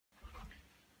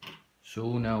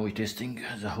So now we're testing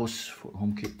the HOS for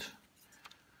HomeKit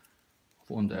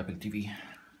on the Apple TV.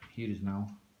 Here is now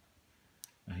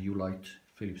a Hue light,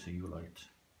 Philips Hue light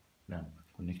lamp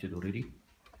connected already,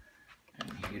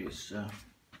 and here is a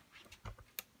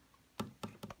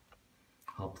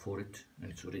hub for it,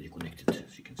 and it's already connected.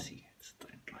 As you can see, it's a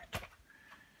trend light.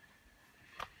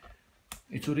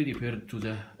 It's already paired to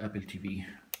the Apple TV,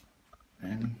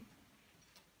 and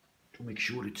to make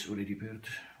sure it's already paired,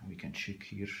 we can check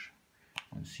here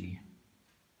and see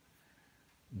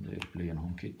in the AirPlay and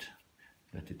HomeKit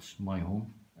that it's my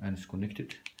home and it's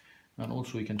connected. And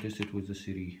also we can test it with the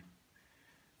Siri,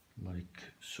 like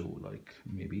so, like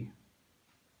maybe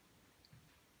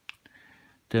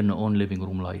turn on living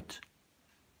room light.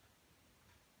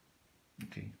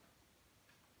 Okay,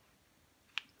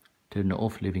 turn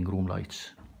off living room lights.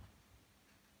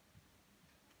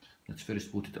 Let's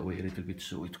first put it away a little bit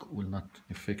so it will not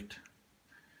affect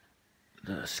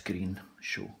the screen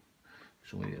show.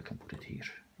 So maybe I can put it here.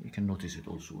 You can notice it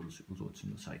also it's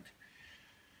on the side.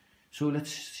 So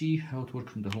let's see how it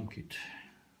works on the HomeKit.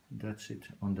 That's it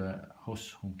on the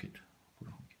HOS HomeKit.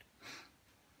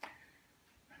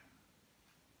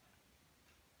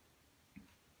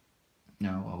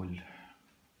 Now I will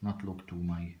not log to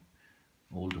my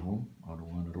old home. I don't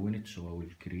want to ruin it, so I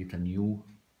will create a new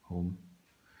home,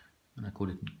 and I call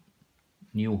it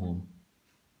new home.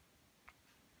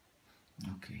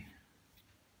 Okay,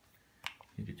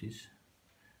 here it is.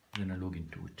 Then I log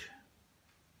into it.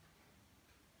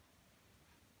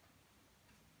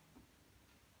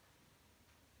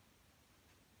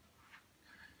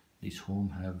 This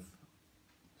home have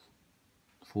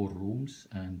 4 rooms,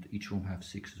 and each room have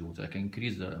 6 zones. I can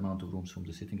increase the amount of rooms from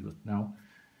the settings, but now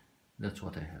that's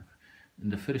what I have. In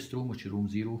the first room, which is room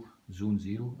 0, zone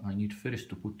 0, I need first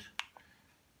to put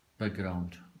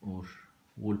background or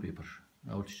wallpaper.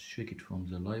 I'll check it from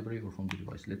the library or from the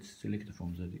device. Let's select it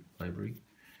from the library,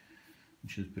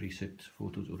 which is preset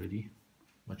photos already,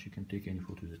 but you can take any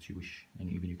photos that you wish,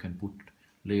 and even you can put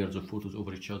layers of photos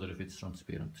over each other if it's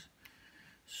transparent.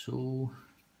 So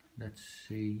let's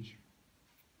say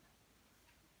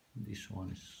this one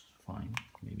is fine,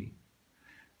 maybe.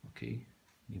 Okay,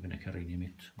 even I can rename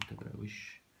it whatever I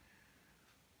wish.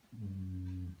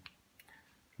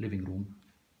 Living room.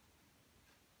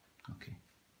 Okay,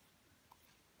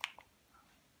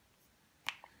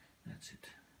 that's it.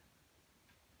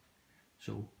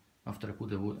 So after I put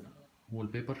the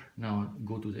wallpaper, now I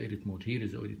go to the edit mode. Here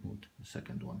is the edit mode, the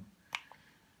second one.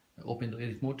 I open the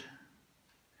edit mode,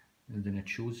 and then I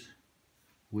choose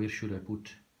where should I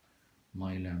put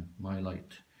my lamp, my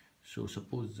light. So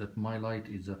suppose that my light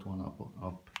is that one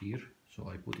up here, so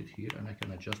I put it here, and I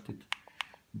can adjust it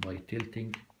by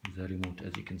tilting the remote.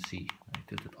 As you can see, I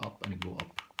tilt it up and it go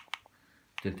up,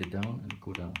 tilt it down and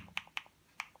go down.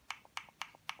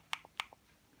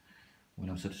 When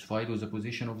I'm satisfied with the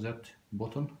position of that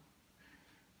button,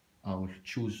 I will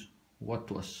choose what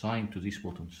to assign to this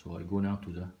button. So I go now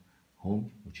to the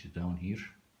home, which is down here,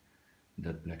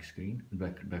 that black screen,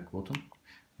 back button,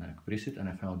 and I press it, and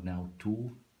I found now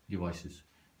 2 devices,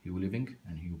 Hue Living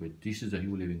and Hue Bed. This is the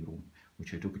Hue Living Room,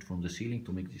 which I took it from the ceiling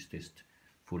to make this test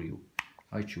for you.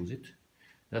 I choose it,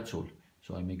 that's all.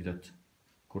 So I make that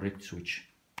correct switch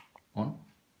on,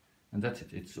 and that's it,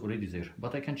 it's already there.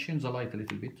 But I can change the light a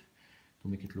little bit to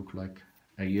make it look like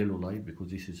a yellow light, because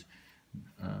this is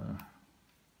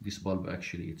this bulb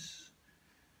actually it's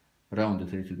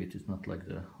rounded a little bit. It's not like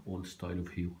the old style of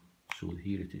Hue. So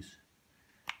here it is,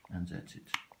 and that's it.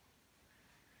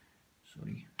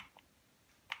 Sorry,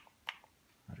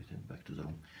 I return back to the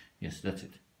room. Yes, that's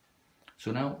it.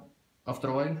 So now after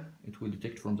a while it will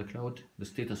detect from the cloud the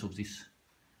status of this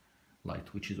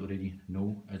light, which is already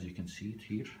no, as you can see it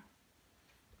here.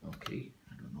 Okay,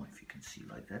 I don't know if you can see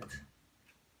like that.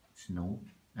 It's no,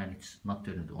 and it's not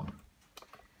turned on.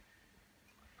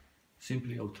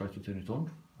 Simply I'll try to turn it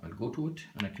on. I'll go to it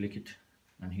and I click it,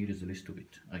 and here is the list of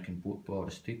it. I can put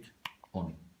power state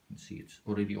on, and see it's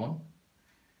already on.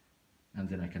 And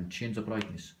then I can change the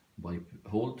brightness by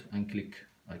hold and click.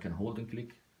 I can hold and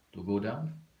click to go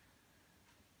down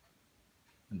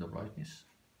in the brightness,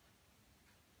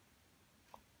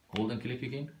 hold and click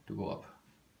again to go up.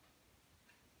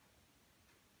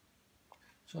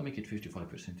 So I make it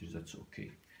 55%, that's okay,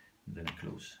 and then I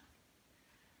close.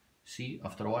 See,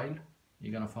 after a while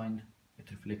you're gonna find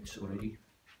it reflects already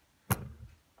the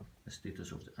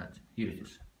status of the ad. Here it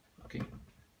is. Okay,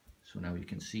 so now you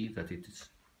can see that it is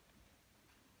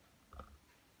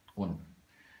on.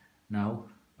 Now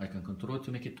I can control it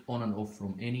to make it on and off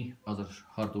from any other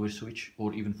hardware switch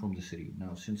or even from the Siri.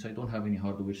 Now since I don't have any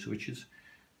hardware switches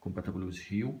compatible with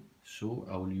Hue, So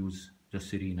I will use the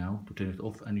Siri now to turn it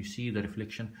off, and you see the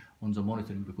reflection on the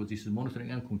monitoring, because this is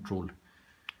monitoring and control.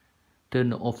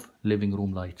 Turn off living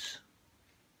room lights.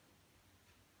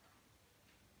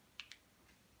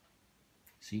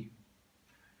 See?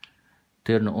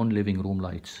 Turn on living room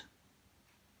lights.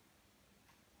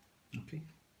 Okay.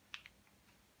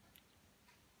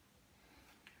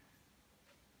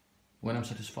 When I'm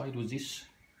satisfied with this,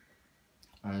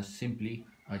 simply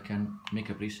I can make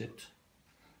a preset.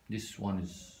 This one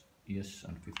is yes,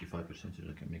 and 55%.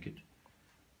 I can make it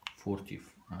 40,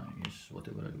 yes,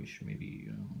 whatever I wish, maybe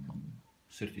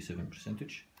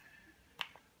 37%.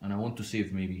 And I want to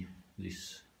save maybe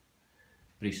this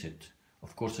preset.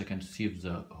 Of course, I can save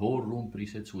the whole room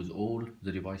presets with all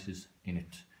the devices in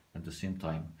it at the same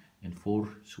time in 4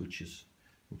 switches,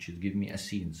 which is give me a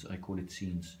scenes. I call it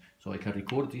scenes. So I can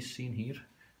record this scene here,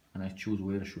 and I choose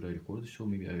where should I record it. So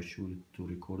maybe I choose to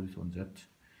record it on that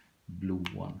blue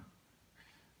one.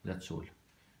 That's all.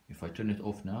 If I turn it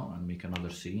off now and make another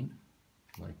scene,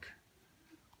 like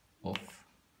off,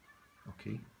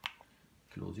 okay,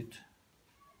 close it.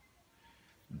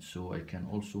 And so I can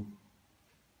also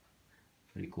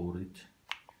record it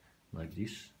like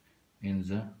this in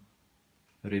the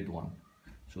red one.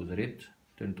 So the red,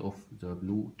 turn it off, the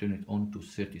blue, turn it on to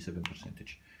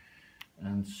 37%.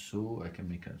 And so I can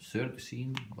make a third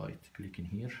scene by clicking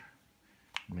here,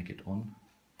 make it on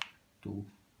to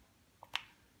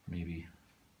maybe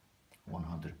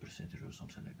 100% or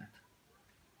something like that.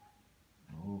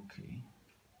 Okay,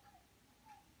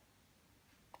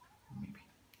 maybe.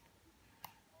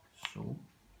 So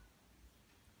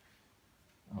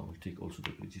I will take also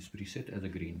this preset as a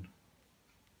green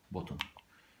button.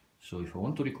 So if I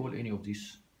want to recall any of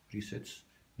these presets,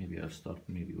 maybe I'll start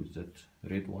maybe with that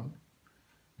red one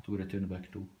to return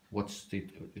back to what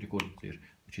state recorded there,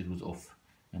 which it was off.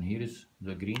 And here is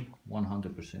the green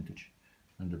 100%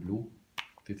 and the blue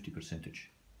 50%.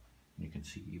 You can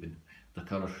see even the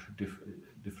color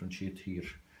differentiate here.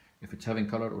 If it's having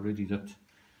color already, that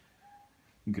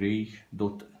gray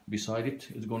dot beside it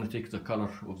is going to take the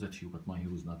color of that hue, but my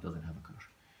hue is not, doesn't have a color.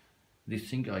 This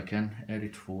thing I can add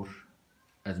it for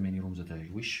as many rooms that I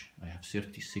wish. I have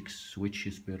 36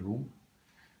 switches per room,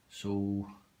 so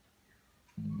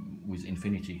with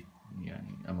infinity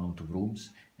amount of rooms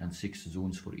and 6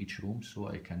 zones for each room, so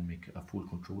I can make a full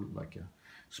control like a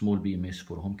small BMS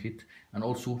for HomeKit. And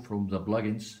also from the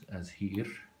plugins, as here,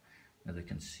 as I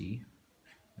can see,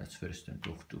 let's first turn it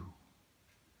off to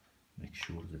make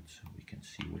sure that we can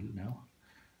see well now.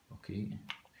 Okay,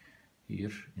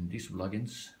 here in these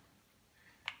plugins,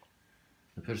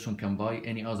 the person can buy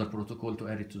any other protocol to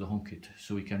add it to the HomeKit,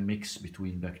 so we can mix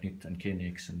between BACnet and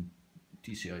KNX and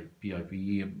TCI,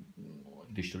 PIP,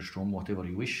 digital strom, whatever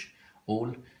you wish,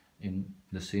 all in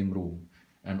the same room,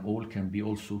 and all can be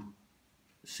also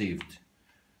saved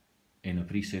in a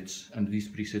presets. And these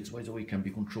presets, by the way, can be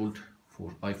controlled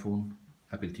for iPhone,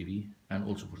 Apple TV, and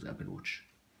also for the Apple Watch.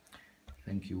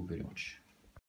 Thank you very much.